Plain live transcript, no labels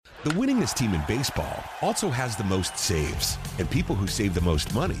The winningest team in baseball also has the most saves, and people who save the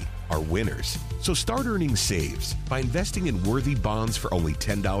most money are winners. So start earning saves by investing in worthy bonds for only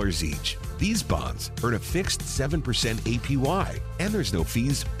 $10 each. These bonds earn a fixed 7% APY, and there's no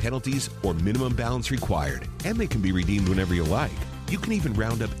fees, penalties, or minimum balance required, and they can be redeemed whenever you like. You can even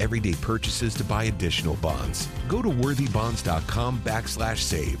round up everyday purchases to buy additional bonds. Go to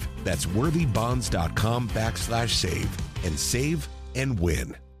worthybonds.com/save. That's worthybonds.com/save and save and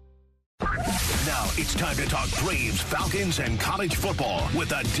win. Now it's time to talk Braves, Falcons, and college football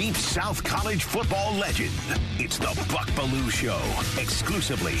with a Deep South college football legend. It's the Buck Belue Show,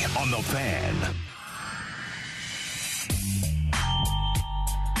 exclusively on The Fan.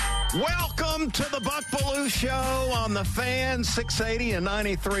 Welcome to the Buck Belue Show on The Fan, 680 and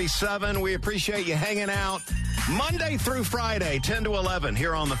 93.7. We appreciate you hanging out Monday through Friday, 10 to 11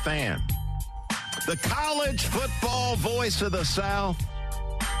 here on The Fan. The college football voice of the South.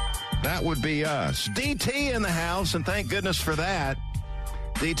 That would be us. DT in the house, and thank goodness for that.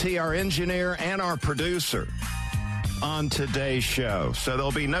 DT, our engineer and our producer on today's show. So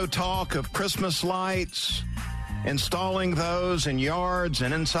there'll be no talk of Christmas lights, installing those in yards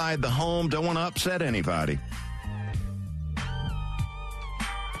and inside the home. Don't want to upset anybody.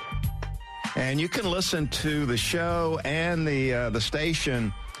 And you can listen to the show and the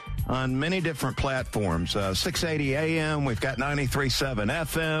station on many different platforms. 680 AM, we've got 93.7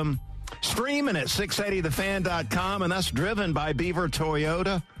 FM. Streaming at 680thefan.com, and that's driven by Beaver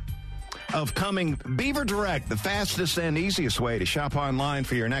Toyota of Cumming. Beaver Direct, the fastest and easiest way to shop online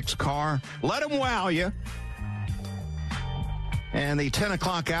for your next car. Let them wow you. And the 10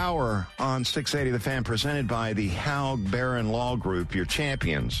 o'clock hour on 680 The Fan, presented by the Haug Barron Law Group, your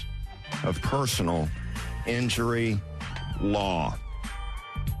champions of personal injury law.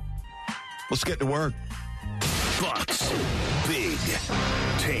 Let's get to work. Bucks Big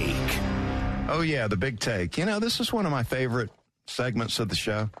Take. Oh, yeah, the Big Take. You know, this is one of my favorite segments of the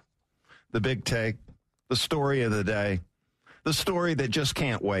show. The Big Take, the story of the day, the story that just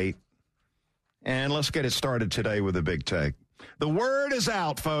can't wait. And let's get it started today with the Big Take. The word is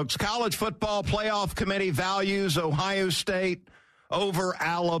out, folks. College Football Playoff Committee values Ohio State over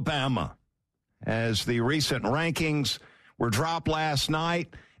Alabama, as the recent rankings were dropped last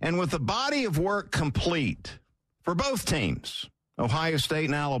night. And with the body of work complete for both teams, Ohio State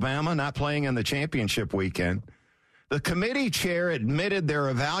and Alabama not playing in the championship weekend, the committee chair admitted their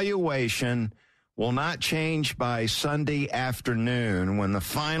evaluation will not change by Sunday afternoon when the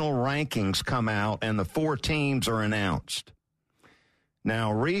final rankings come out and the four teams are announced.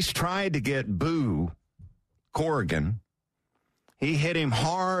 Now, Reese tried to get Boo Corrigan. He hit him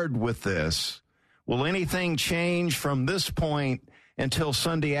hard with this. Will anything change from this point until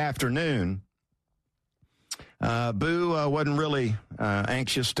Sunday afternoon? Boo wasn't really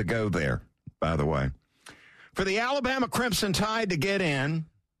anxious to go there, by the way. For the Alabama Crimson Tide to get in,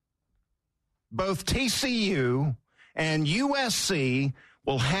 both TCU and USC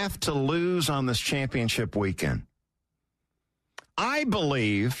will have to lose on this championship weekend. I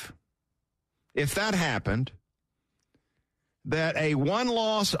believe, if that happened, that a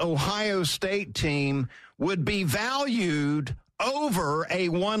one-loss Ohio State team would be valued over a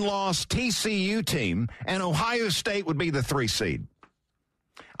one-loss TCU team, and Ohio State would be the 3 seed.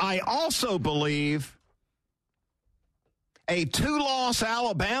 I also believe a 2-loss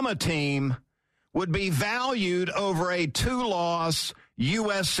Alabama team would be valued over a 2-loss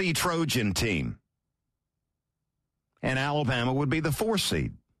USC Trojan team, and Alabama would be the 4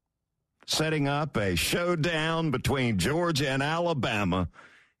 seed, setting up a showdown between Georgia and Alabama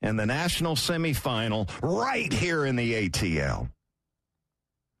in the national semifinal right here in the ATL.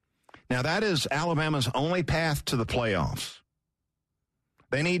 Now, that is Alabama's only path to the playoffs.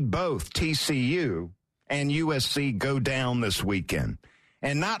 They need both TCU and USC go down this weekend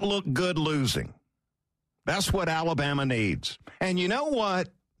and not look good losing. That's what Alabama needs. And you know what?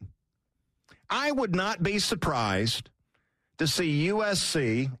 I would not be surprised to see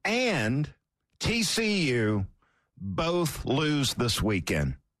USC and TCU both lose this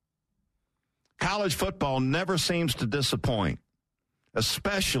weekend. College football never seems to disappoint,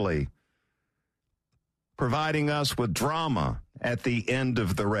 especially providing us with drama at the end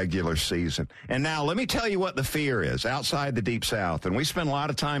of the regular season. And now let me tell you what the fear is outside the Deep South. And we spend a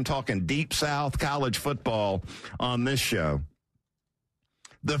lot of time talking Deep South college football on this show.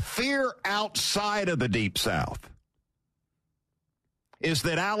 The fear outside of the Deep South is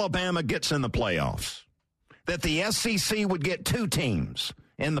that Alabama gets in the playoffs, that the SEC would get 2 teams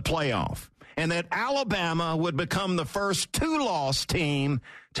in the playoff, and that Alabama would become the first 2-loss team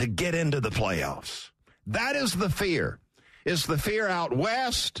to get into the playoffs. That is the fear. Is the fear out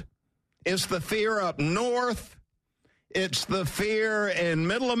west It's the fear up north. It's the fear in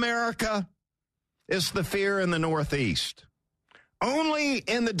Middle America. It's the fear in the Northeast. Only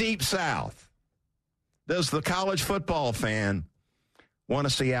in the Deep South does the college football fan want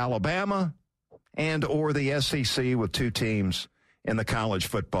to see Alabama and or the SEC with two teams in the college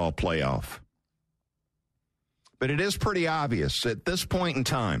football playoff. But it is pretty obvious at this point in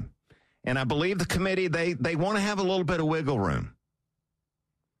time, and I believe the committee, they want to have a little bit of wiggle room.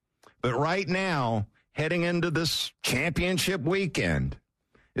 But right now, heading into this championship weekend,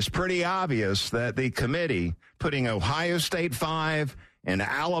 it's pretty obvious that the committee putting Ohio State 5 and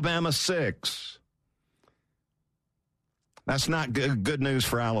Alabama 6, that's not good news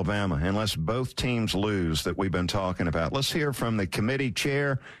for Alabama unless both teams lose that we've been talking about. Let's hear from the committee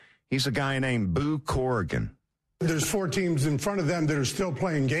chair. He's a guy named Boo Corrigan. There's 4 teams in front of them that are still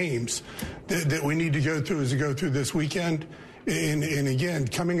playing games that we need to go through as we go through this weekend. And again,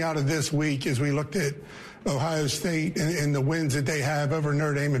 coming out of this week, as we looked at Ohio State and the wins that they have over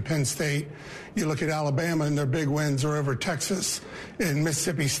Notre Dame and Penn State, you look at Alabama and their big wins are over Texas and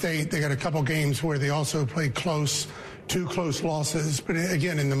Mississippi State. They got a couple games where they also played close, 2 close losses. But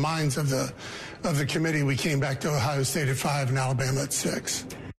again, in the minds of the committee, we came back to Ohio State at 5 and Alabama at 6.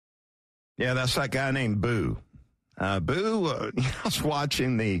 Yeah, that's that guy named Boo. Boo, I was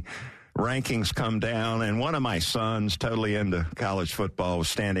watching the rankings come down, and one of my sons, totally into college football, was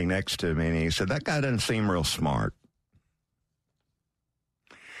standing next to me, and he said, that guy doesn't seem real smart.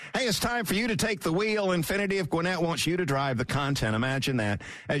 Hey, it's time for you to take the wheel. Infinity of Gwinnett wants you to drive the content. Imagine that.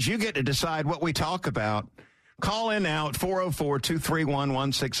 As you get to decide what we talk about, call in now at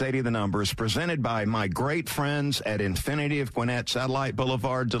 404-231-1680. The number is presented by my great friends at Infinity of Gwinnett, Satellite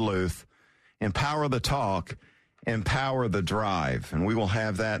Boulevard, Duluth. Empower the talk. Empower the drive. And we will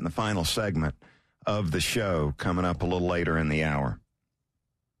have that in the final segment of the show coming up a little later in the hour.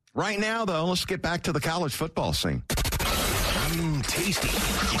 Right now, though, let's get back to the college football scene. Tasty.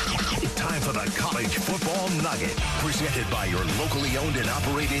 Time for the College Football Nugget. Presented by your locally owned and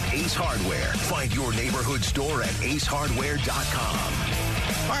operated Ace Hardware. Find your neighborhood store at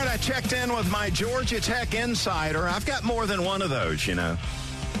acehardware.com. All right, I checked in with my Georgia Tech insider. I've got more than one of those, you know.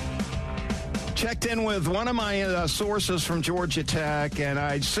 Checked in with one of my sources from Georgia Tech, and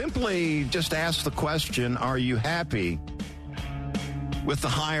I simply just asked the question, are you happy with the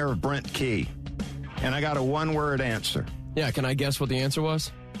hire of Brent Key? And I got a one-word answer. Yeah, can I guess what the answer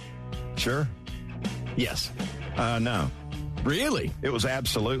was? Sure. Yes. No. Really? It was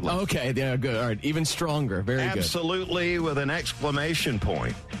absolutely. Okay, yeah, good. All right, even stronger. Very good. Absolutely with an exclamation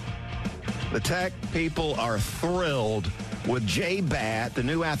point. The Tech people are thrilled with Jay Batt, the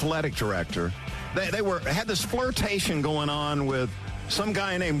new athletic director. They had this flirtation going on with some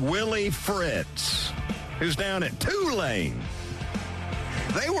guy named Willie Fritz, who's down at Tulane.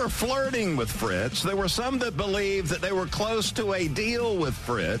 They were flirting with Fritz. There were some that believed that they were close to a deal with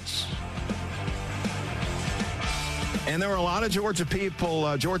Fritz. And there were a lot of Georgia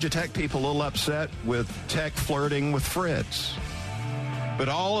Tech people a little upset with Tech flirting with Fritz. But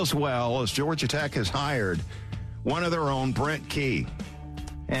all is well as Georgia Tech has hired one of their own, Brent Key.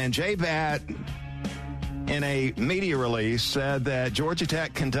 And Jay Batt, in a media release, said that Georgia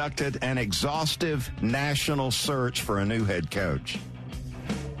Tech conducted an exhaustive national search for a new head coach.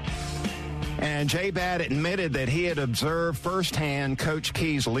 And Jay Batt admitted that he had observed firsthand Coach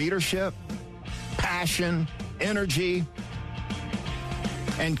Key's leadership, passion, energy,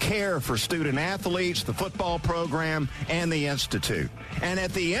 and care for student athletes, the football program, and the institute. And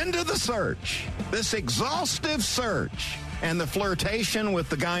at the end of the search, this exhaustive search and the flirtation with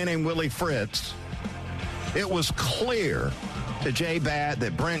the guy named Willie Fritz, it was clear to Jay Batt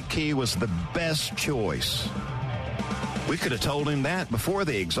that Brent Key was the best choice. We could have told him that before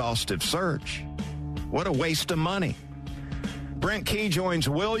the exhaustive search. What a waste of money. Brent Key joins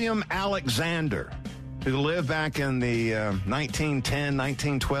William Alexander, who lived back in the 1910,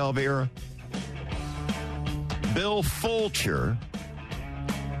 1912 era. Bill Fulcher,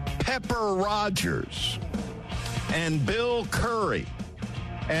 Pepper Rogers, and Bill Curry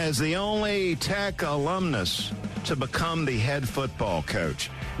as the only Tech alumnus to become the head football coach.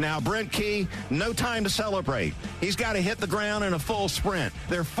 Now, Brent Key, no time to celebrate. He's got to hit the ground in a full sprint.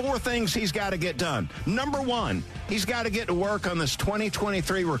 There are 4 things he's got to get done. Number 1, he's got to get to work on this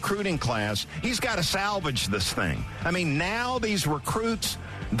 2023 recruiting class. He's got to salvage this thing. I mean, now these recruits,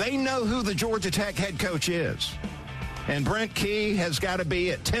 they know who the Georgia Tech head coach is. And Brent Key has got to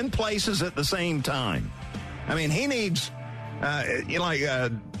be at 10 places at the same time. I mean, he needs,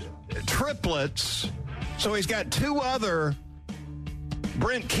 triplets. So he's got 2 other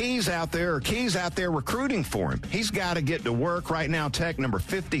Brent Key's out there recruiting for him. He's got to get to work right now. Tech number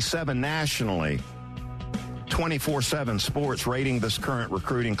 57 nationally. 24/7 Sports rating this current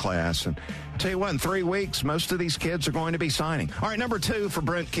recruiting class. And I'll tell you what, in 3 weeks, most of these kids are going to be signing. All right, number 2 for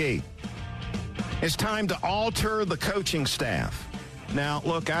Brent Key. It's time to alter the coaching staff. Now,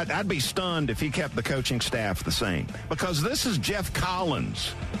 look, I'd be stunned if he kept the coaching staff the same, because this is Jeff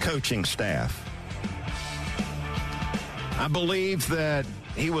Collins' coaching staff. I believe that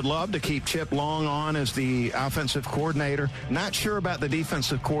he would love to keep Chip Long on as the offensive coordinator. Not sure about the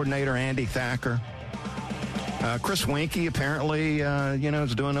defensive coordinator, Andy Thacker. Chris Winkie apparently,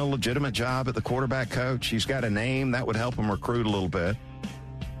 is doing a legitimate job at the quarterback coach. He's got a name that would help him recruit a little bit.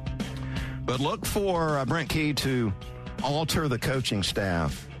 But look for Brent Key to alter the coaching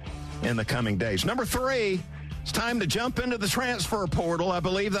staff in the coming days. Number 3, it's time to jump into the transfer portal. I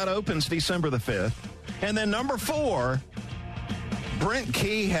believe that opens December the 5th. And then number 4, Brent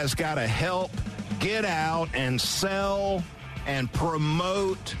Key has got to help get out and sell and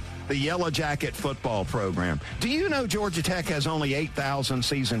promote the Yellow Jacket football program. Do you know Georgia Tech has only 8,000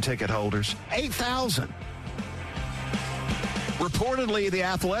 season ticket holders? 8,000. Reportedly, the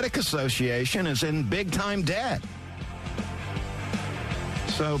Athletic Association is in big-time debt.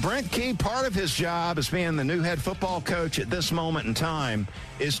 So Brent Key, part of his job as being the new head football coach at this moment in time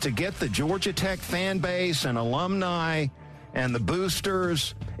is to get the Georgia Tech fan base and alumni and the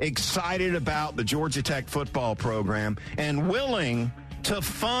boosters excited about the Georgia Tech football program and willing to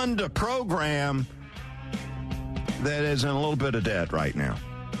fund a program that is in a little bit of debt right now.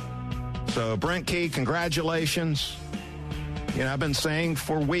 So Brent Key, congratulations. You know, I've been saying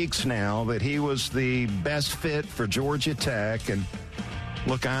for weeks now that he was the best fit for Georgia Tech. And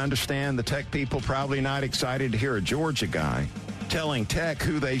look, I understand the Tech people probably not excited to hear a Georgia guy telling Tech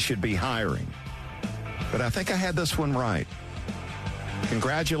who they should be hiring. But I think I had this one right.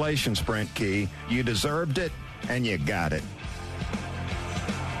 Congratulations, Brent Key. You deserved it, and you got it.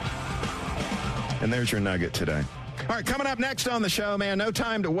 And there's your nugget today. All right, coming up next on the show, man, no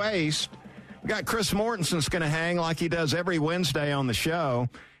time to waste. We got Chris Mortensen's going to hang like he does every Wednesday on the show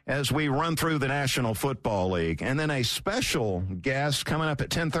as we run through the National Football League. And then a special guest coming up at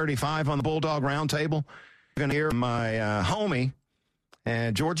 10:35 on the Bulldog Roundtable. You're going to hear my homie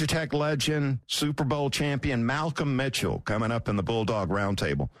and Georgia Tech legend, Super Bowl champion Malcolm Mitchell coming up in the Bulldog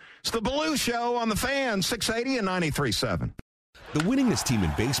Roundtable. It's the Baloo Show on the Fan, 680 and 93.7. The winningest team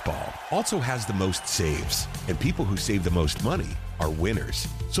in baseball also has the most saves, and people who save the most money are winners.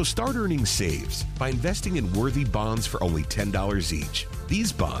 So start earning saves by investing in worthy bonds for only $10 each.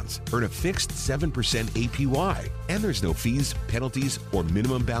 These bonds earn a fixed 7% APY, and there's no fees, penalties, or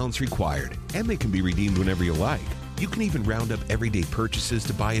minimum balance required, and they can be redeemed whenever you like. You can even round up everyday purchases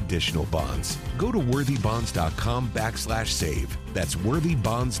to buy additional bonds. Go to worthybonds.com/save. That's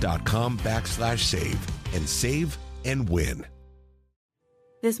worthybonds.com/save and save and win.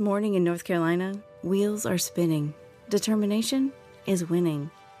 This morning in North Carolina, wheels are spinning. Determination is winning.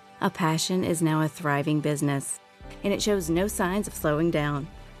 A passion is now a thriving business, and it shows no signs of slowing down.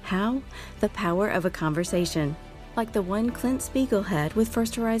 How? The power of a conversation, like the one Clint Spiegel had with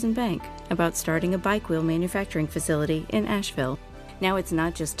First Horizon Bank about starting a bike wheel manufacturing facility in Asheville. Now it's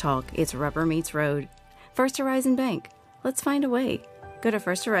not just talk, it's rubber meets road. First Horizon Bank. Let's find a way. Go to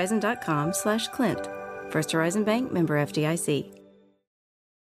firsthorizon.com/Clint. First Horizon Bank, member FDIC.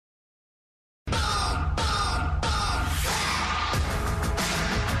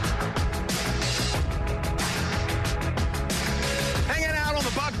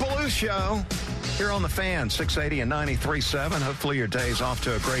 Show here on the Fan, 680 and 93.7. Hopefully your day's off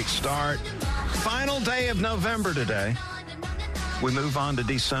to a great start. Final day of November today. We move on to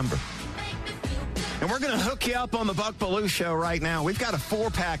December. And we're going to hook you up on the Buck Belue Show right now. We've got a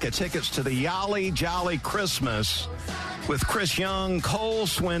 4-pack of tickets to the Yali Jolly Christmas with Chris Young, Cole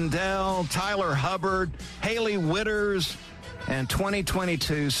Swindell, Tyler Hubbard, Haley Witters, and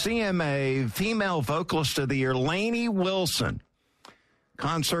 2022 CMA Female Vocalist of the Year, Lainey Wilson.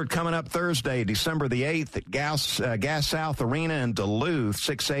 Concert coming up Thursday, December the 8th at Gas South Arena in Duluth,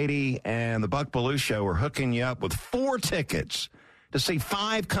 680, and the Buck Belue Show are hooking you up with 4 tickets to see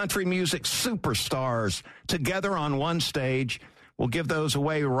 5 country music superstars together on one stage. We'll give those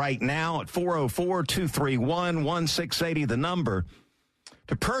away right now at 404-231-1680, the number.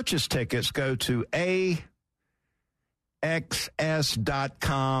 To purchase tickets, go to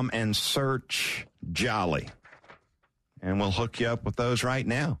axs.com and search Jolly. And we'll hook you up with those right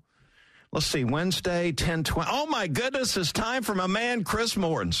now. Let's see, Wednesday, 10:20. Oh, my goodness, it's time for my man, Chris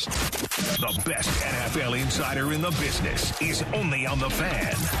Mortensen. The best NFL insider in the business is only on The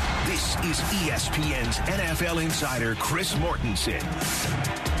Fan. This is ESPN's NFL insider, Chris Mortensen.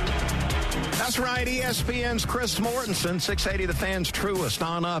 That's right, ESPN's Chris Mortensen, 680 The Fan's truest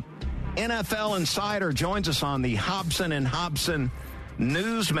on up. NFL insider joins us on the Hobson and Hobson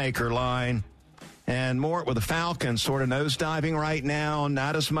Newsmaker line. And Mort, with the Falcons sort of nosediving right now,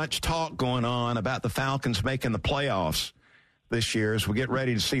 not as much talk going on about the Falcons making the playoffs this year as we get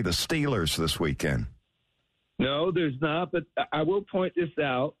ready to see the Steelers this weekend. No, there's not, but I will point this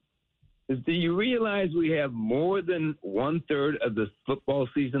out. Do you realize we have more than 1/3 of the football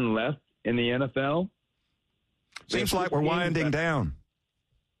season left in the NFL? Seems like we're winding down.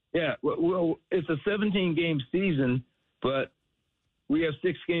 Yeah, well, it's a 17-game season, but we have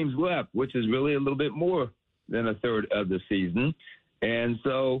 6 games left, which is really a little bit more than 1/3 of the season. And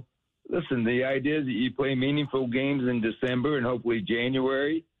so, listen, the idea is that you play meaningful games in December and hopefully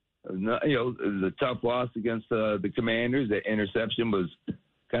January. The tough loss against the Commanders, the interception was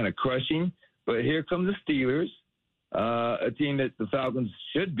kind of crushing. But here come the Steelers, a team that the Falcons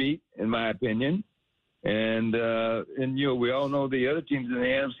should beat, in my opinion. And we all know the other teams in the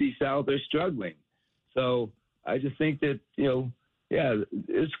NFC South are struggling. So I just think that,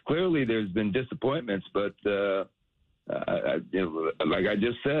 it's clearly there's been disappointments, but like I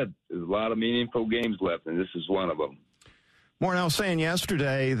just said, there's a lot of meaningful games left, and this is one of them. Warren, I was saying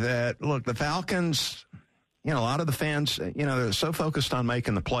yesterday that, look, the Falcons, a lot of the fans, they're so focused on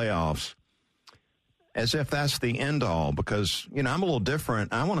making the playoffs as if that's the end all because, I'm a little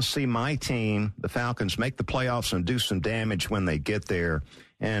different. I want to see my team, the Falcons, make the playoffs and do some damage when they get there.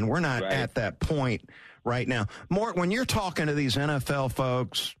 And we're not at that point right now. Mort, when you're talking to these NFL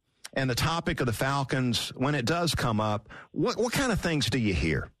folks and the topic of the Falcons, when it does come up, what kind of things do you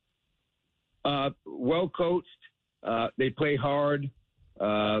hear? Well coached. They play hard.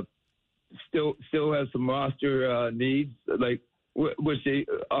 Still have some roster needs, which they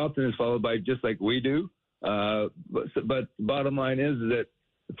often is followed by just like we do. But the bottom line is that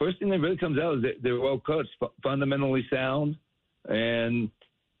the first thing that really comes out is that they're well coached, fundamentally sound, and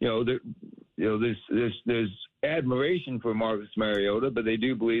there's admiration for Marcus Mariota, but they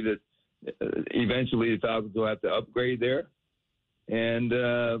do believe that eventually the Falcons will have to upgrade there. And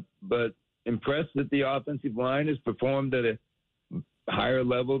but impressed that the offensive line has performed at a higher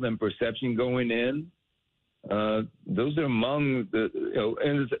level than perception going in. Those are among the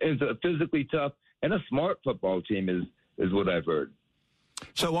and it's a physically tough and a smart football team is what I've heard.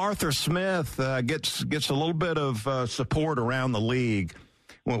 So Arthur Smith gets a little bit of support around the league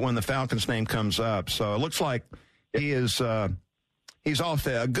when the Falcons name comes up. So it looks like he is he's off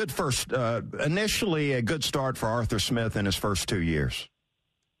to a good first initially a good start for Arthur Smith in his first 2 years.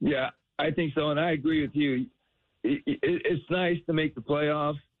 Yeah, I think so, and I agree with you. It's nice to make the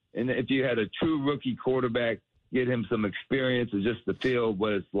playoffs, and if you had a true rookie quarterback, get him some experience and just to feel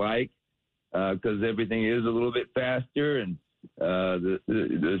what it's like, because everything is a little bit faster and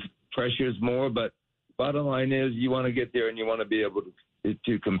the pressure is more. But bottom line is, you want to get there and you want to be able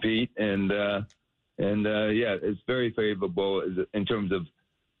to compete, and it's very favorable in terms of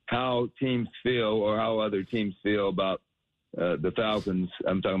how teams feel or how other teams feel about the Falcons.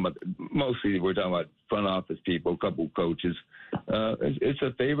 I'm talking about mostly we're talking about front office people, a couple coaches. It's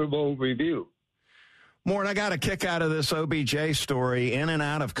a favorable review. Mort, I got a kick out of this OBJ story. In and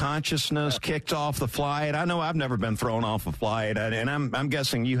out of consciousness, kicked off the flight. I know I've never been thrown off a flight, and I'm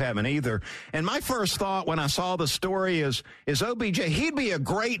guessing you haven't either. And my first thought when I saw the story is OBJ, he'd be a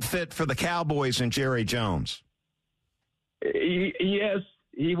great fit for the Cowboys and Jerry Jones. Yes,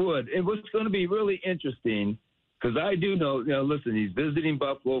 he would. And what's going to be really interesting, because I do know, listen, he's visiting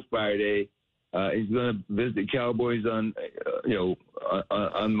Buffalo Friday. He's going to visit the Cowboys on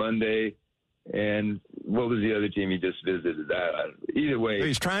Monday. And what was the other team he just visited? Either way,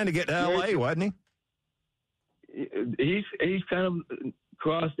 he's trying to get to L.A., wasn't he? He's kind of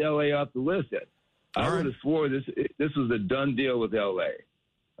crossed L.A. off the list. I would have swore this was a done deal with L.A.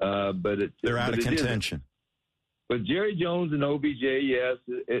 But they're out of contention. But Jerry Jones and OBJ, yes,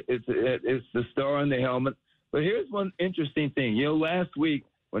 it's the star on the helmet. But here's one interesting thing. Last week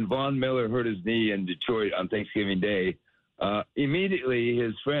when Von Miller hurt his knee in Detroit on Thanksgiving Day, immediately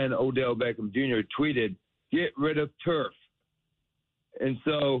his friend Odell Beckham Jr. tweeted, "Get rid of turf." And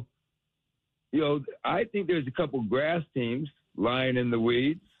so, I think there's a couple grass teams lying in the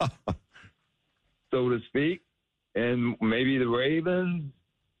weeds, so to speak, and maybe the Ravens,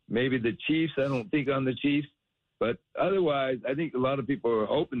 maybe the Chiefs. I don't think on the Chiefs, but otherwise, I think a lot of people are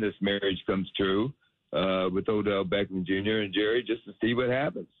hoping this marriage comes true with Odell Beckham Jr. and Jerry just to see what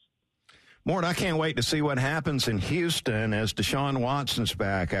happens. Mort, I can't wait to see what happens in Houston as Deshaun Watson's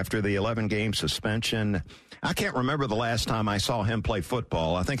back after the 11-game suspension. I can't remember the last time I saw him play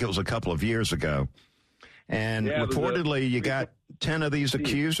football. I think it was a couple of years ago. And reportedly, you got 10 of these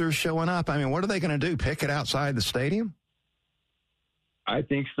accusers showing up. I mean, what are they going to do, pick it outside the stadium? I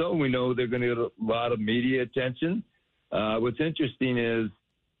think so. We know they're going to get a lot of media attention. What's interesting is,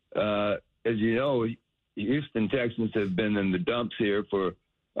 as you know, Houston Texans have been in the dumps here for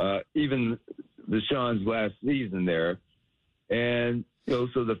even Deshaun's last season there. And, so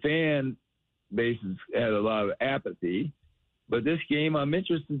the fan base has had a lot of apathy. But this game, I'm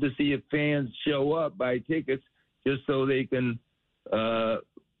interested to see if fans show up, buy tickets, just so they can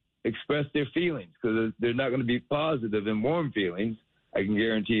express their feelings, because they're not going to be positive and warm feelings. I can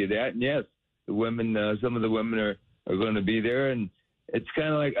guarantee you that. And, yes, the women, some of the women are going to be there. And it's kind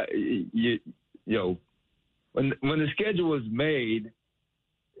of like, when the schedule was made,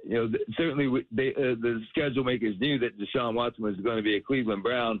 certainly the schedule makers knew that Deshaun Watson was going to be a Cleveland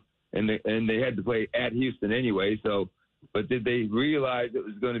Brown, and they had to play at Houston anyway. So, but did they realize it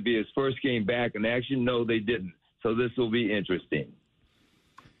was going to be his first game back in action? No, they didn't. So this will be interesting.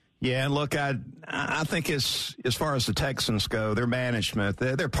 Yeah, look, I think as far as the Texans go, their management,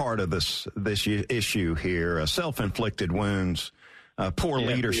 they're part of this issue here. Self-inflicted wounds, poor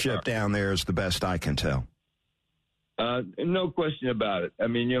leadership down there is the best I can tell. No question about it. I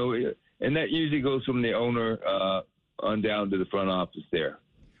mean, and that usually goes from the owner on down to the front office there.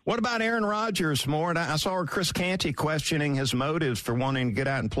 What about Aaron Rodgers, Mort? I saw Chris Canty questioning his motives for wanting to get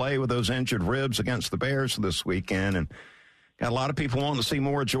out and play with those injured ribs against the Bears this weekend, and got a lot of people wanting to see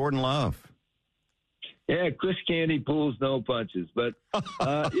more of Jordan Love. Yeah, Chris Canty pulls no punches. But,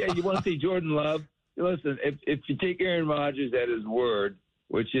 you want to see Jordan Love? Listen, if you take Aaron Rodgers at his word,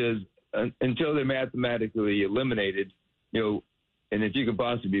 which is until they're mathematically eliminated, and if you can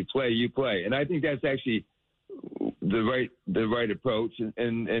possibly play, you play. And I think that's actually the right approach.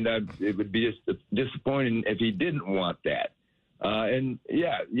 And it would be just disappointing if he didn't want that.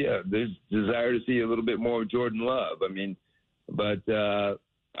 There's desire to see a little bit more of Jordan Love. I mean, but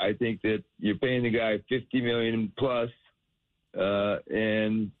I think that you're paying the guy $50 million plus,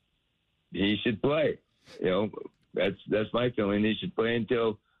 and he should play. That's my feeling. He should play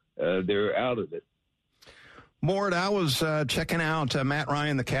until they're out of it. Mort, I was checking out Matt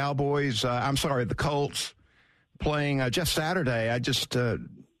Ryan, the Cowboys. The Colts playing Jeff Saturday. I just, the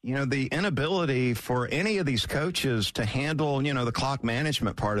inability for any of these coaches to handle, the clock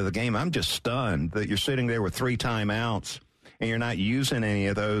management part of the game. I'm just stunned that you're sitting there with 3 timeouts and you're not using any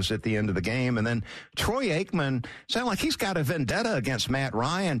of those at the end of the game. And then Troy Aikman sounded like he's got a vendetta against Matt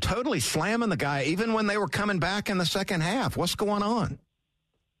Ryan, totally slamming the guy even when they were coming back in the second half. What's going on?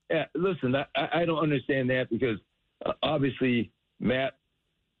 Yeah, listen, I don't understand that, because obviously Matt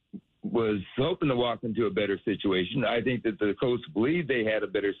was hoping to walk into a better situation. I think that the coach believed they had a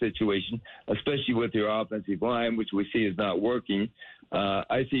better situation, especially with their offensive line, which we see is not working.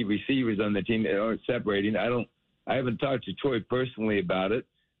 I see receivers on the team that aren't separating. I haven't talked to Troy personally about it.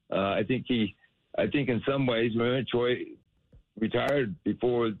 I think in some ways, remember, Troy retired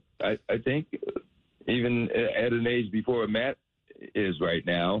before, I think, even at an age before Matt is right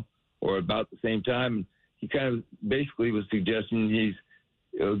now, or about the same time. He kind of basically was suggesting he's,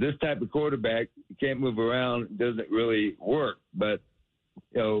 this type of quarterback, you can't move around, doesn't really work. But,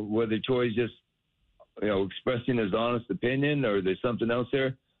 whether Troy's just, expressing his honest opinion or there's something else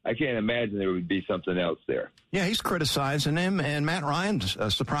there, I can't imagine there would be something else there. Yeah, he's criticizing him, and Matt Ryan's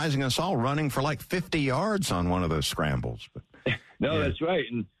surprising us all, running for like 50 yards on one of those scrambles. But no, yeah. That's right.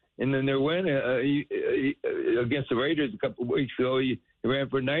 And then their win against the Raiders a couple of weeks ago, he ran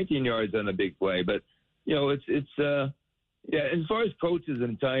for 19 yards on a big play. But, as far as coaches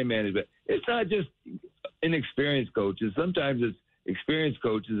and time management, it's not just inexperienced coaches. Sometimes it's experienced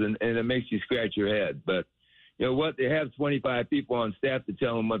coaches, and it makes you scratch your head. But, they have 25 people on staff to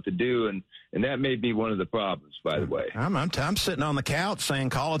tell them what to do, and that may be one of the problems, by the way. I'm sitting on the couch saying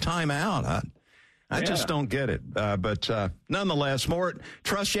call a timeout. I just don't get it. But nonetheless, Mort,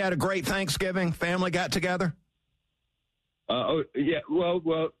 trust you had a great Thanksgiving. Family got together? Well,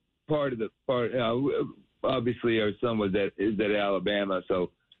 obviously our son is at Alabama,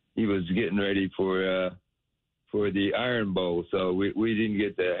 so he was getting ready for the Iron Bowl, so we didn't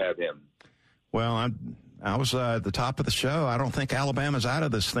get to have him. Well, I was at the top of the show. I don't think Alabama's out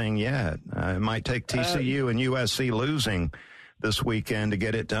of this thing yet. It might take TCU and USC losing this weekend to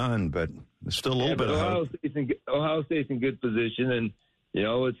get it done, but there's still a little bit of hope. Ohio State's in good position, and,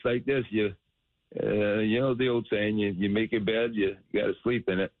 it's like this. The old saying, you make your bed, you got to sleep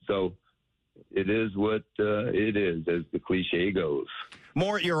in it. So, it is what it is, as the cliche goes.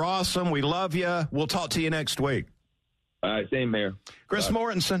 Mort, you're awesome. We love you. We'll talk to you next week. All right, same here. Chris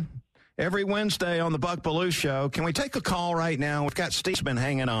Mortensen, every Wednesday on the Buck Belue Show. Can we take a call right now? We've got Steve's been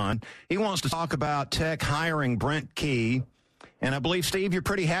hanging on. He wants to talk about Tech hiring Brent Key. And I believe, Steve, you're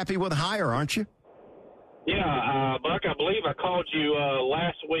pretty happy with the hire, aren't you? Yeah, Buck, I believe I called you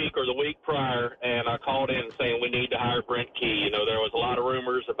last week or the week prior, and I called in saying we need to hire Brent Key. You know, there was a lot of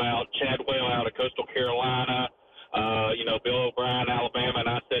rumors about Chadwell out of Coastal Carolina, Bill O'Brien, Alabama, and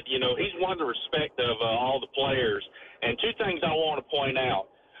I said, he's won the respect of all the players. And two things I want to point out.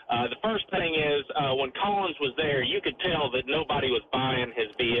 The first thing is when Collins was there, you could tell that nobody was buying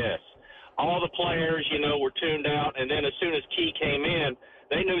his BS. All the players, were tuned out, and then as soon as Key came in,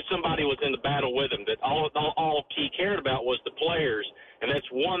 they knew somebody was in the battle with him, that all Key cared about was the players. And that's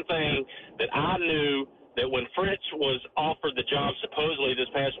one thing that I knew, that when Fritz was offered the job supposedly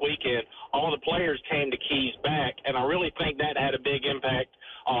this past weekend, all the players came to Key's back. And I really think that had a big impact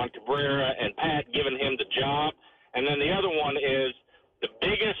on Cabrera and Pat giving him the job. And then the other one is the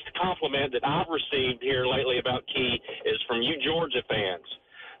biggest compliment that I've received here lately about Key is from you Georgia fans.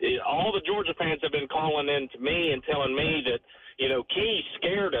 All the Georgia fans have been calling in to me and telling me that, Key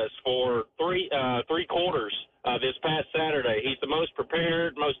scared us for three quarters this past Saturday. He's the most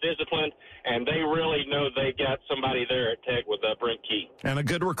prepared, most disciplined, and they really know they've got somebody there at Tech with Brent Key. And a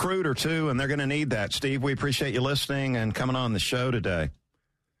good recruiter, too, and they're going to need that. Steve, we appreciate you listening and coming on the show today.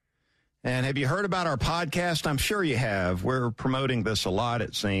 And have you heard about our podcast? I'm sure you have. We're promoting this a lot,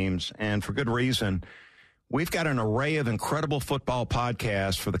 it seems, and for good reason. We've got an array of incredible football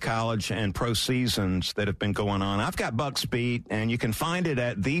podcasts for the college and pro seasons that have been going on. I've got Bucks Beat, and you can find it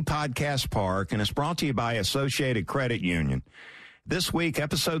at The Podcast Park, and it's brought to you by Associated Credit Union. This week,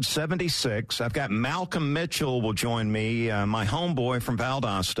 episode 76, I've got Malcolm Mitchell will join me, my homeboy from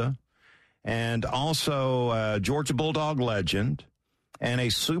Valdosta, and also Georgia Bulldog legend and a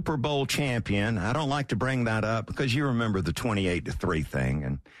Super Bowl champion. I don't like to bring that up because you remember the 28-3 thing,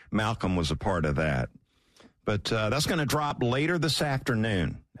 and Malcolm was a part of that. But that's going to drop later this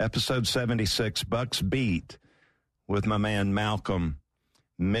afternoon, episode 76, Bucks Beat, with my man Malcolm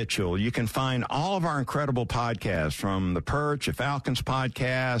Mitchell. You can find all of our incredible podcasts, from The Perch, a Falcons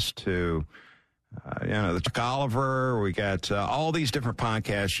podcast, to, the Chuck Oliver. We got all these different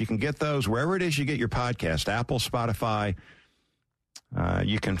podcasts. You can get those wherever it is you get your podcast, Apple, Spotify.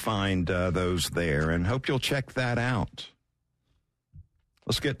 You can find those there, and hope you'll check that out.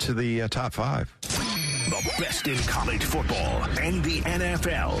 Let's get to the top five. The best in college football and the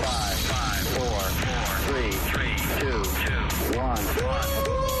NFL. 5, 4, 3, 2, 1.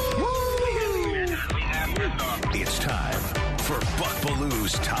 It's time for Buck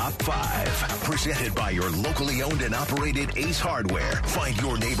Belue's Top 5. Presented by your locally owned and operated Ace Hardware. Find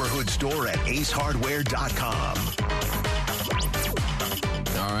your neighborhood store at acehardware.com.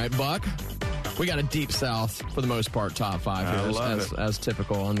 All right, Buck. We got a deep South, for the most part, top five here, as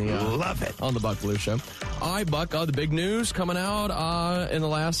typical on the on the Buck Belue Show. All right, Buck. The big news coming out in the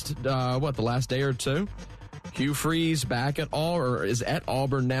last day or two. Hugh Freeze back is at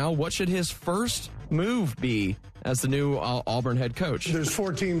Auburn now. What should his first move be as the new Auburn head coach? There's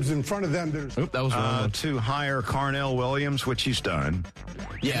 4 teams in front of them. That was wrong. To hire Carnell Williams, which he's done.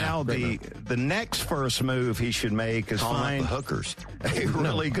 Yeah. Now the next first move he should make is find the hookers. A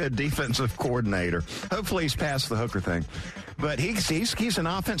really good defensive coordinator. Hopefully he's past the hooker thing. But he's an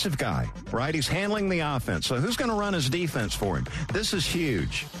offensive guy, right? He's handling the offense. So who's going to run his defense for him? This is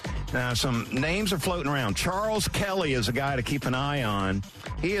huge. Now, some names are floating around. Charles Kelly is a guy to keep an eye on.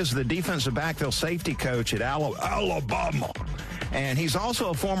 He is the defensive backfield safety coach at Alabama. And he's also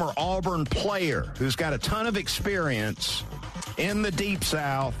a former Auburn player who's got a ton of experience in the Deep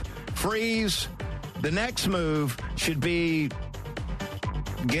South. Freeze, the next move should be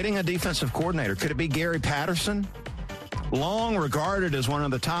getting a defensive coordinator. Could it be Gary Patterson? Long regarded as one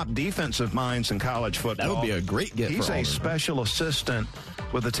of the top defensive minds in college football. That would be a great get He's for Auburn. a special assistant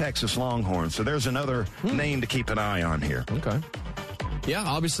with the Texas Longhorns. So there's another name to keep an eye on here. Okay. Yeah,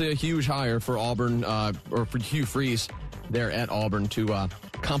 obviously a huge hire for Auburn, or for Hugh Freeze there at Auburn to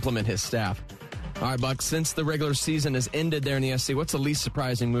complement his staff. All right, Buck, since the regular season has ended there in the SC, what's the least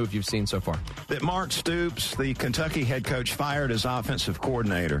surprising move you've seen so far? That Mark Stoops, the Kentucky head coach, fired his offensive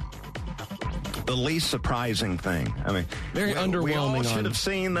coordinator. The least surprising thing. I mean, very underwhelming. We all should have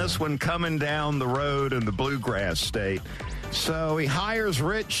seen this one coming down the road in the Bluegrass State. So he hires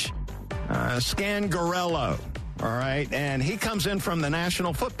Rich Scangarello, all right? And he comes in from the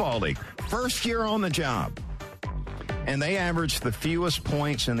National Football League. First year on the job. And they averaged the fewest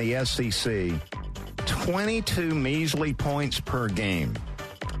points in the SEC, 22 measly points per game.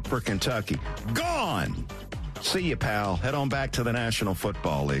 for Kentucky. Gone. See you, pal. Head on back to the National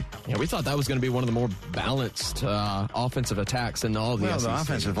Football League. Yeah, we thought that was going to be one of the more balanced offensive attacks in all the SEC. The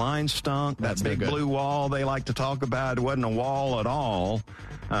offensive line stunk. That big blue wall they like to talk about wasn't a wall at all.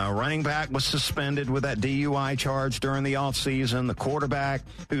 Running back was suspended with that DUI charge during the offseason. The quarterback,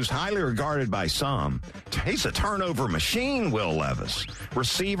 who's highly regarded by some, he's a turnover machine, Will Levis.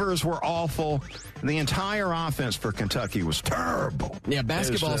 Receivers were awful. The entire offense for Kentucky was terrible. Yeah,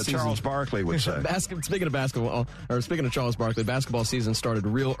 basketball season. Charles Barkley would say. Speaking of basketball, or speaking of Charles Barkley, basketball season started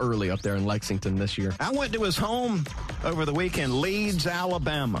real early up there in Lexington this year. I went to his home over the weekend, Leeds,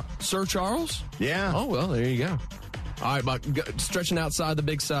 Alabama. Sir Charles? Yeah. Oh, well, there you go. All right, Buck, stretching outside the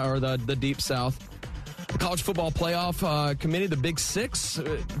Big South, or the Deep South. The College Football Playoff Committee, the Big Six,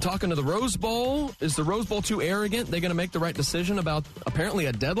 talking to the Rose Bowl. Is the Rose Bowl too arrogant? They're going to make the right decision about apparently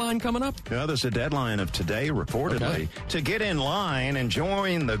a deadline coming up? Yeah, there's a deadline of today, reportedly, to get in line and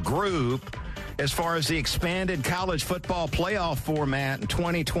join the group as far as the expanded College Football Playoff format in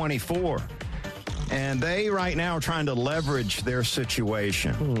 2024. And they right now are trying to leverage their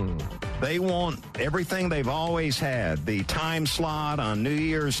situation. They want everything they've always had, the time slot on New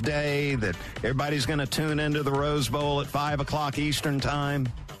Year's Day that everybody's going to tune into the Rose Bowl at 5 o'clock Eastern time.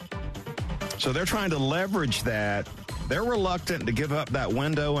 So they're trying to leverage that. They're reluctant to give up that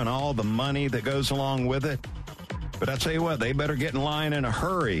window and all the money that goes along with it. But I tell you what, they better get in line in a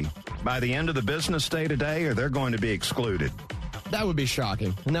hurry by the end of the business day today, or they're going to be excluded. That would be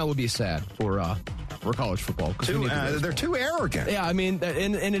shocking, and that would be sad for college football. They're too arrogant. Yeah, I mean,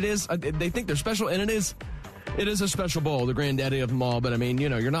 and it is. They think they're special, and it is a special bowl, the granddaddy of them all. But I mean,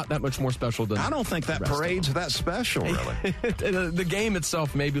 you're not that much more special than. I don't think that parade's that special, really. The game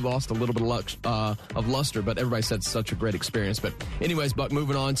itself maybe lost a little bit of luster, but everybody said such a great experience. But anyways, Buck,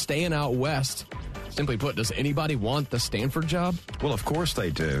 moving on, staying out west. Simply put, does anybody want the Stanford job? Well, of course they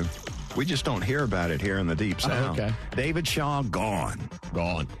do. We just don't hear about it here in the Deep South. Okay. David Shaw, gone.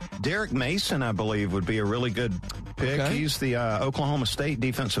 Derek Mason, I believe, would be a really good pick. Okay. He's the Oklahoma State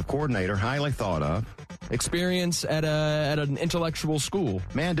defensive coordinator, highly thought of. Experience at an intellectual school.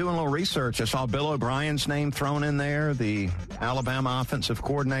 Man, doing a little research, I saw Bill O'Brien's name thrown in there, the Alabama offensive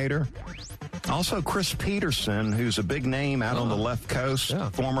coordinator. Also, Chris Peterson, who's a big name out on the left coast,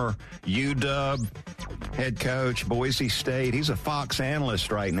 former UW head coach, Boise State. He's a Fox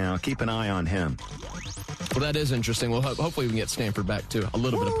analyst right now. Keep an eye on him. Well, that is interesting. Well, hopefully we can get Stanford back to a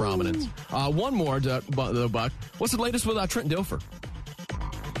little bit of prominence. One more, though, Buck. What's the latest with Trent Dilfer?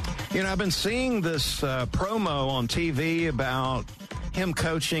 I've been seeing this promo on TV about him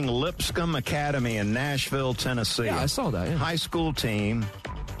coaching Lipscomb Academy in Nashville, Tennessee. Yeah, I saw that. Yeah. High school team.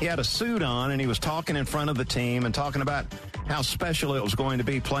 He had a suit on, and he was talking in front of the team and talking about how special it was going to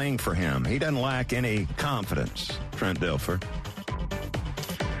be playing for him. He doesn't lack any confidence, Trent Dilfer.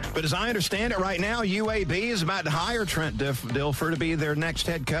 But as I understand it right now, UAB is about to hire Trent Dilfer to be their next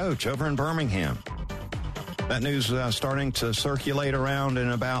head coach over in Birmingham. That news starting to circulate around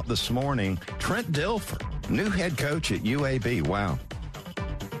and about this morning. Trent Dilfer, new head coach at UAB. Wow.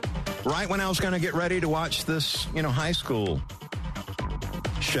 Right when I was going to get ready to watch this, high school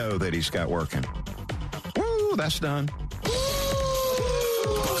show that he's got working. Woo, that's done.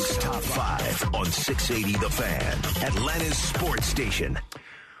 Bucks Top 5 on 680 The Fan, Atlanta's sports station.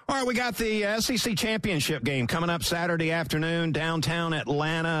 All right, we got the SEC championship game coming up Saturday afternoon, downtown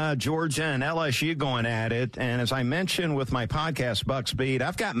Atlanta, Georgia, and LSU going at it. And as I mentioned with my podcast, Bucks Beat,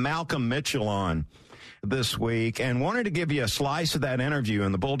 I've got Malcolm Mitchell on this week and wanted to give you a slice of that interview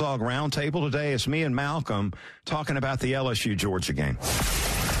in the Bulldog Roundtable today. It's me and Malcolm talking about the LSU-Georgia game.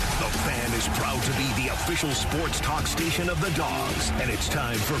 The Fan is proud to be the official sports talk station of the Dogs, and it's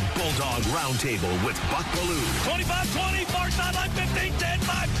time for Bulldog Roundtable with Buck Belue. 25-20, far sideline, 15, 10,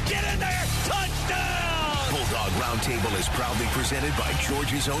 5, get in there, touchdown! Bulldog Roundtable is proudly presented by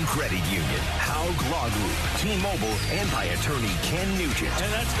Georgia's own credit union, Haug Law Group, T-Mobile, and by attorney Ken Nugent.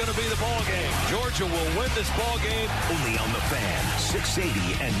 And that's going to be the ball game. Georgia will win this ball game. Only on the Fan,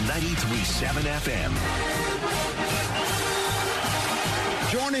 680 and 93.7 FM.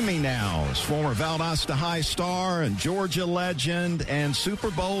 Joining me now is former Valdosta High star and Georgia legend and Super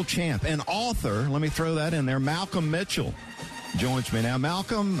Bowl champ and author, let me throw that in there, Malcolm Mitchell joins me now.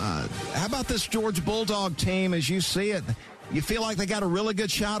 Malcolm, how about this Georgia Bulldog team as you see it? You feel like they got a really good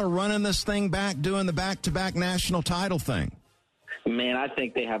shot of running this thing back, doing the back-to-back national title thing? Man, I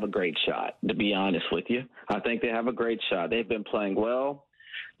think they have a great shot, to be honest with you. I think they have a great shot. They've been playing well.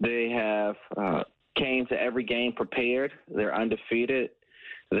 They have came to every game prepared. They're undefeated.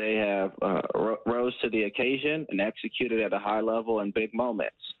 They have rose to the occasion and executed at a high level in big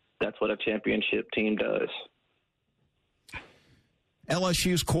moments. That's what a championship team does.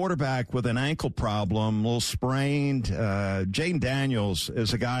 LSU's quarterback with an ankle problem, a little sprained. Jayden Daniels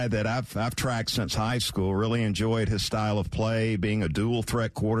is a guy that I've tracked since high school. Really enjoyed his style of play, being a dual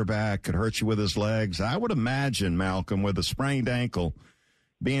threat quarterback, could hurt you with his legs. I would imagine, Malcolm, with a sprained ankle,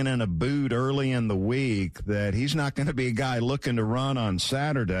 being in a boot early in the week, that he's not going to be a guy looking to run on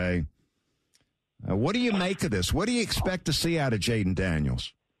Saturday. What do you make of this? What do you expect to see out of Jayden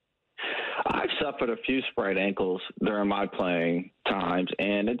Daniels? I've suffered a few sprained ankles during my playing times,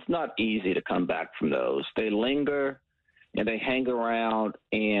 and it's not easy to come back from those. They linger and they hang around,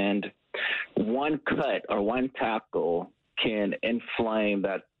 and one cut or one tackle can inflame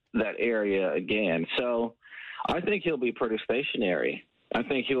that area again. So I think he'll be pretty stationary. I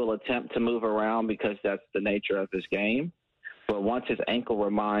think he will attempt to move around because that's the nature of his game. But once his ankle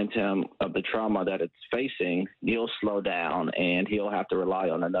reminds him of the trauma that it's facing, he'll slow down, and he'll have to rely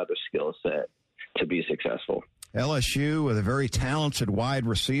on another skill set to be successful. LSU with a very talented wide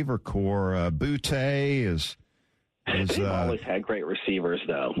receiver core. Butte is They've always had great receivers,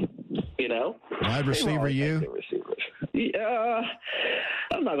 though. You know? Wide receiver, you? Yeah,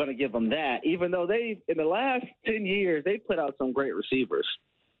 I'm not going to give them that, even though in the last 10 years, they put out some great receivers.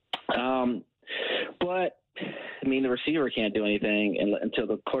 But I mean, the receiver can't do anything until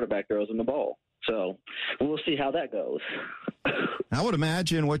the quarterback throws him the ball. So we'll see how that goes. I would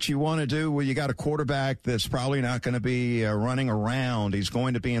imagine what you want to do when you got a quarterback that's probably not going to be running around. He's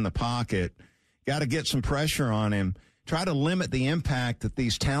going to be in the pocket. Got to get some pressure on him. Try to limit the impact that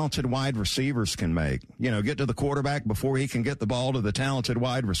these talented wide receivers can make. You know, get to the quarterback before he can get the ball to the talented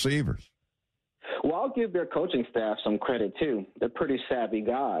wide receivers. Well, I'll give their coaching staff some credit, too. They're pretty savvy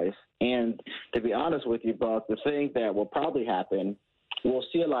guys. And to be honest with you, Buck, the thing that will probably happen, we'll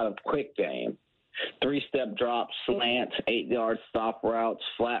see a lot of quick game. 3-step drops, slants, 8-yard stop routes,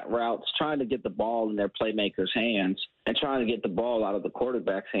 flat routes, trying to get the ball in their playmakers' hands and trying to get the ball out of the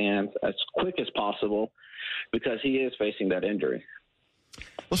quarterback's hands as quick as possible because he is facing that injury.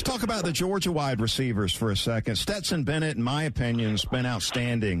 Let's talk about the Georgia wide receivers for a second. Stetson Bennett, in my opinion, has been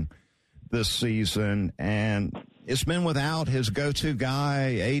outstanding this season, and it's been without his go-to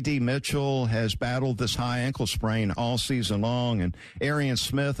guy. A.D. Mitchell has battled this high ankle sprain all season long, and Arian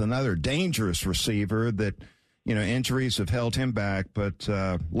Smith, another dangerous receiver that, you know, injuries have held him back. But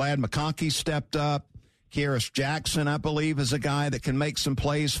Ladd McConkey stepped up. Kearis Jackson, I believe, is a guy that can make some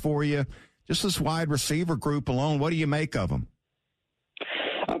plays for you. Just this wide receiver group alone, what do you make of them?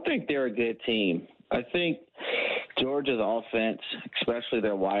 I think they're a good team. I think Georgia's offense, especially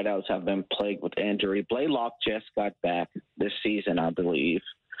their wideouts, have been plagued with injury. Blaylock just got back this season, I believe.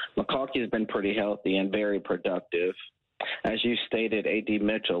 McConkey has been pretty healthy and very productive. As you stated, A.D.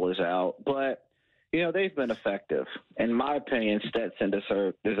 Mitchell is out. But, you know, they've been effective. In my opinion, Stetson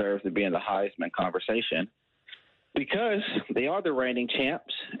deserves to be in the Heisman conversation because they are the reigning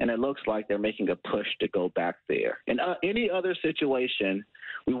champs, and it looks like they're making a push to go back there. In any other situation,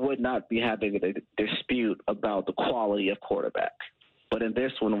 we would not be having a dispute about the quality of quarterback. But in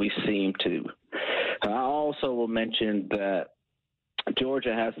this one, we seem to. I also will mention that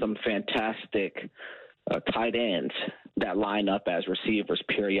Georgia has some fantastic tight ends that line up as receivers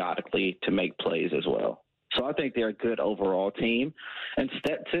periodically to make plays as well. So I think they're a good overall team. And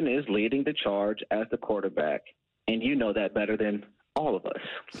Stetson is leading the charge as the quarterback. And you know that better than all of us.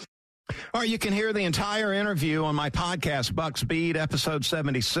 All right, you can hear the entire interview on my podcast, Bucks Beat, episode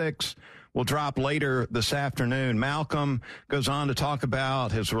 76. Will drop later this afternoon. Malcolm goes on to talk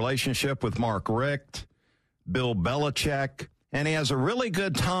about his relationship with Mark Richt, Bill Belichick, and he has a really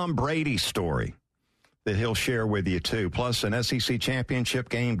good Tom Brady story that he'll share with you, too. Plus, an SEC championship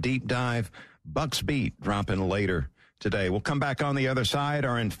game deep dive. Bucks Beat dropping later today. We'll come back on the other side,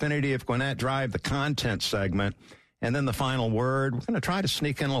 our Infinity of Gwinnett Drive, the content segment, and then the final word. We're going to try to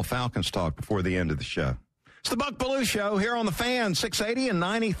sneak in a little Falcons talk before the end of the show. It's the Buck Belue Show here on the Fan, 680 and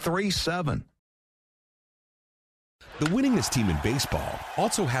 93.7. The winningest team in baseball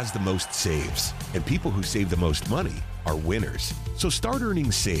also has the most saves, and people who save the most money are winners. So start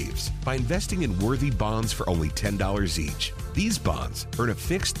earning saves by investing in worthy bonds for only $10 each. These bonds earn a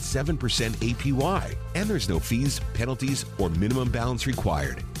fixed 7% APY, and there's no fees, penalties, or minimum balance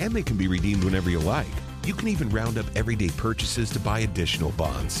required, and they can be redeemed whenever you like. You can even round up everyday purchases to buy additional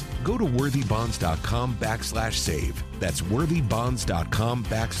bonds. Go to worthybonds.com/save. That's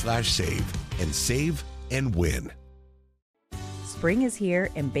worthybonds.com/save and save and win. Spring is here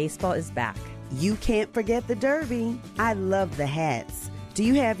and baseball is back. You can't forget the Derby. I love the hats. Do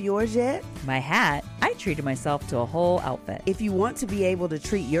you have yours yet? My hat? I treated myself to a whole outfit. If you want to be able to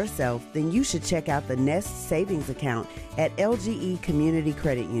treat yourself, then you should check out the Nest Savings Account at LGE Community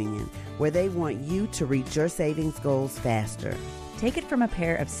Credit Union, where they want you to reach your savings goals faster. Take it from a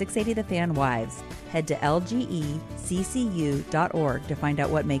pair of 680 The Fan wives. Head to lgeccu.org to find out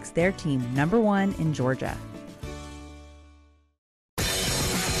what makes their team #1 in Georgia. The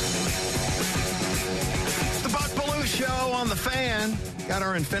Buck Belue Show on The Fan. Got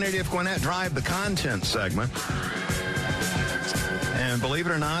our Infinity of Gwinnett Drive the Content segment. And believe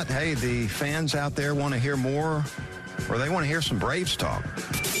it or not, hey, the fans out there want to hear more, or they want to hear some Braves talk.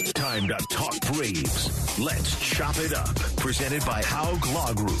 Time to talk Braves. Let's chop it up. Presented by Haug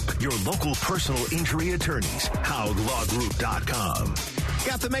Law Group, your local personal injury attorneys. HaugLawGroup.com.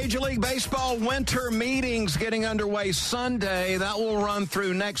 Got the Major League Baseball winter meetings getting underway Sunday. That will run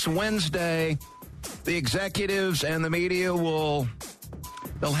through next Wednesday. The executives and the media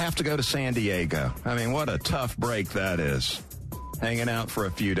they'll have to go to San Diego. I mean, what a tough break that is. Hanging out for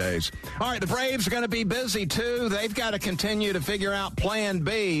a few days. All right, the Braves are going to be busy, too. They've got to continue to figure out Plan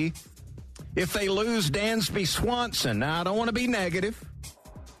B if they lose Dansby Swanson. Now, I don't want to be negative,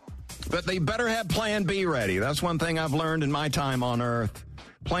 but they better have Plan B ready. That's one thing I've learned in my time on Earth.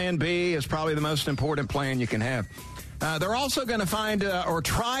 Plan B is probably the most important plan you can have. They're also going to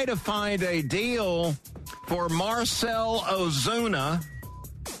try to find a deal for Marcell Ozuna.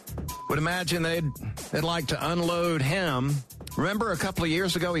 Would imagine they'd like to unload him. Remember a couple of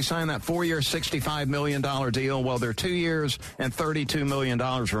years ago, he signed that 4-year, $65 million deal? Well, there are 2 years and $32 million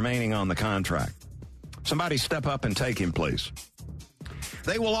remaining on the contract. Somebody step up and take him, please.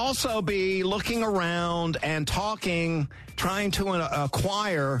 They will also be looking around and trying to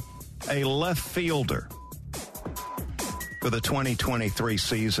acquire a left fielder for the 2023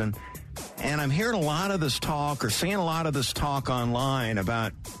 season. And I'm hearing a lot of this talk, or seeing a lot of this talk online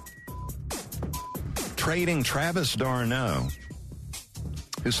about trading Travis d'Arnaud,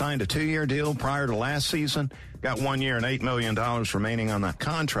 who signed a 2-year deal prior to last season, got 1 year and $8 million remaining on that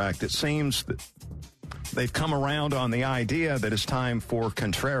contract. It seems that they've come around on the idea that it's time for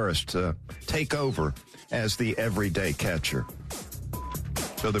Contreras to take over as the everyday catcher.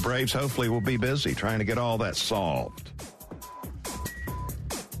 So the Braves hopefully will be busy trying to get all that solved.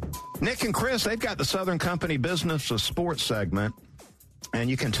 Nick and Chris, they've got the Southern Company Business of Sports segment, and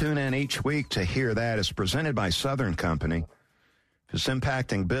you can tune in each week to hear that. It's presented by Southern Company. If it's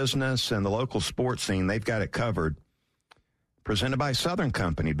impacting business and the local sports scene, they've got it covered. Presented by Southern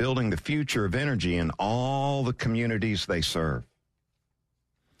Company, building the future of energy in all the communities they serve.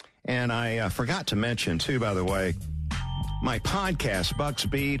 And I forgot to mention, too, by the way, my podcast, Bucks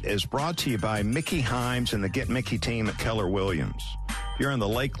Beat, is brought to you by Mickey Himes and the Get Mickey team at Keller Williams. If you're in the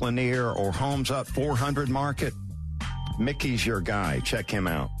Lake Lanier or Homes Up 400 market, Mickey's your guy. Check him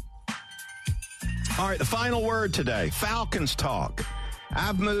out. All right, the final word today, Falcons talk.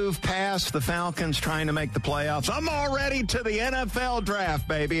 I've moved past the Falcons trying to make the playoffs. I'm already to the NFL draft,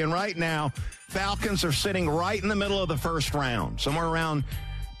 baby. And right now, Falcons are sitting right in the middle of the first round, somewhere around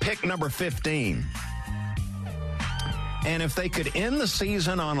pick number 15. And if they could end the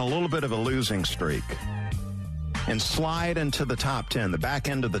season on a little bit of a losing streak and slide into the top 10, the back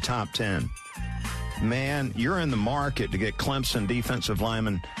end of the top 10, man, you're in the market to get Clemson defensive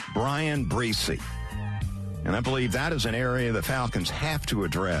lineman Brian Bresee. And I believe that is an area the Falcons have to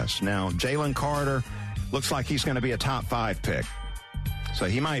address. Now, Jalen Carter looks like he's going to be a top 5 pick. So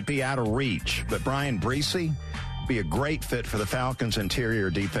he might be out of reach. But Brian Bresee be a great fit for the Falcons' interior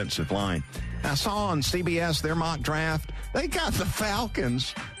defensive line. I saw on CBS their mock draft. They got the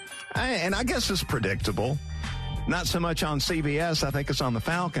Falcons. And I guess it's predictable. Not so much on CBS. I think it's on the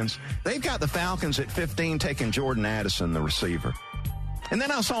Falcons. They've got the Falcons at 15 taking Jordan Addison, the receiver. And then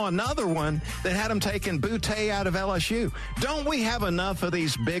I saw another one that had him taking Boutte out of LSU. Don't we have enough of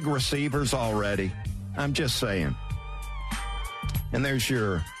these big receivers already? I'm just saying. And there's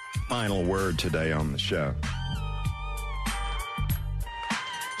your final word today on the show.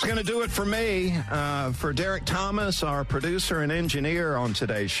 It's going to do it for me. For Derek Thomas, our producer and engineer on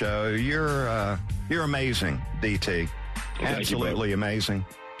today's show, you're amazing, DT. Absolutely amazing.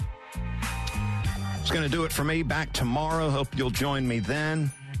 It's going to do it for me. Back tomorrow. Hope you'll join me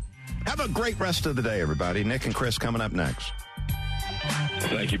then. Have a great rest of the day, everybody. Nick and Chris coming up next.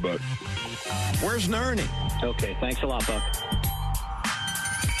 Thank you, Buck. Where's Nerney? Okay, thanks a lot, Buck.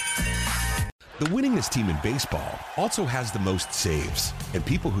 The winningest team in baseball also has the most saves, and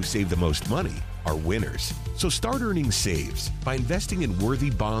people who save the most money are winners. So start earning saves by investing in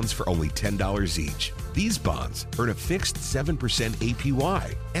worthy bonds for only $10 each. These bonds earn a fixed 7%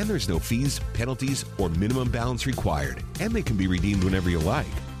 APY, and there's no fees, penalties, or minimum balance required, and they can be redeemed whenever you like.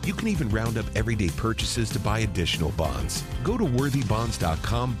 You can even round up everyday purchases to buy additional bonds. Go to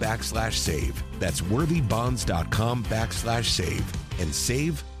worthybonds.com/save. That's worthybonds.com/save and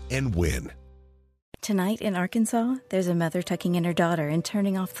save and win. Tonight in Arkansas, there's a mother tucking in her daughter and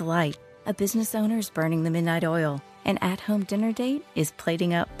turning off the light. A business owner is burning the midnight oil. An at-home dinner date is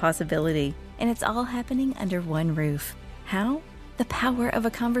plating up possibility. And it's all happening under one roof. How? The power of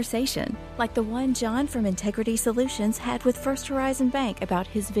a conversation, like the one John from Integrity Solutions had with First Horizon Bank about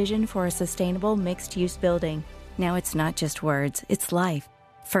his vision for a sustainable mixed-use building. Now it's not just words, it's life.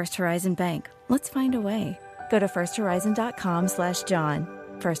 First Horizon Bank. Let's find a way. Go to firsthorizon.com/John.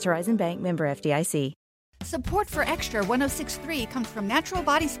 First Horizon Bank, member FDIC. Support for Extra 106.3 comes from Natural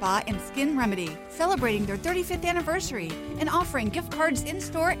Body Spa and Skin Remedy, celebrating their 35th anniversary and offering gift cards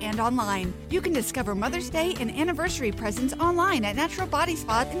in-store and online. You can discover Mother's Day and anniversary presents online at Natural Body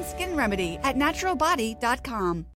Spa and Skin Remedy at naturalbody.com.